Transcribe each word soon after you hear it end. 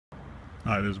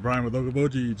Hi, this is Brian with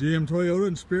Okoboji Toyota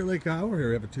in Spirit Lake, Iowa. Here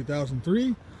we have a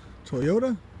 2003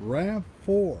 Toyota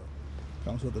RAV4.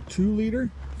 Comes with a 2-liter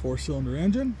 4-cylinder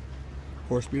engine,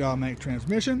 4-speed automatic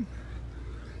transmission,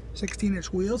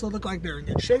 16-inch wheels. They look like they're in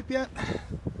good shape yet.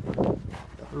 Got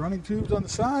the running tubes on the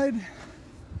side,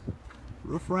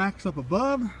 roof racks up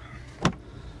above.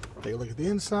 Take a look at the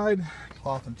inside,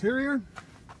 cloth interior.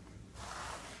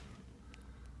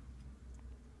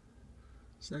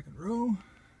 Second row.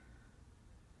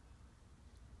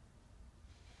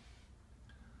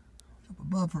 Up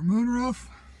above for moonroof.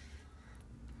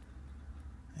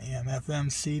 AM, FM,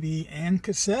 CD, and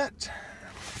cassette.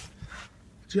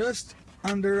 Just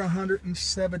under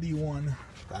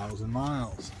 171,000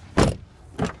 miles. Take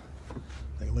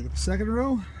a look at the second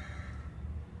row.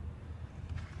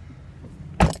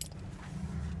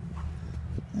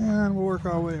 And we'll work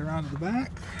our way around to the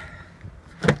back.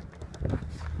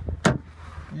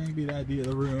 And you get an idea of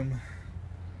the room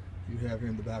you have here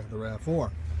in the back of the RAV4.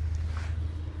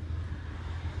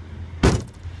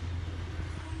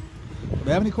 If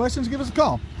you have any questions, give us a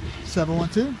call.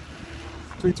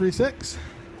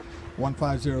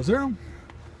 712-336-1500.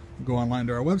 Go online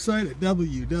to our website at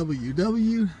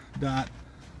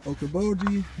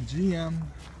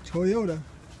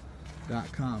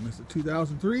www.okobojigmtoyota.com. It's a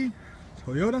 2003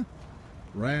 Toyota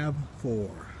RAV4.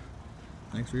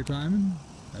 Thanks for your time and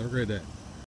have a great day.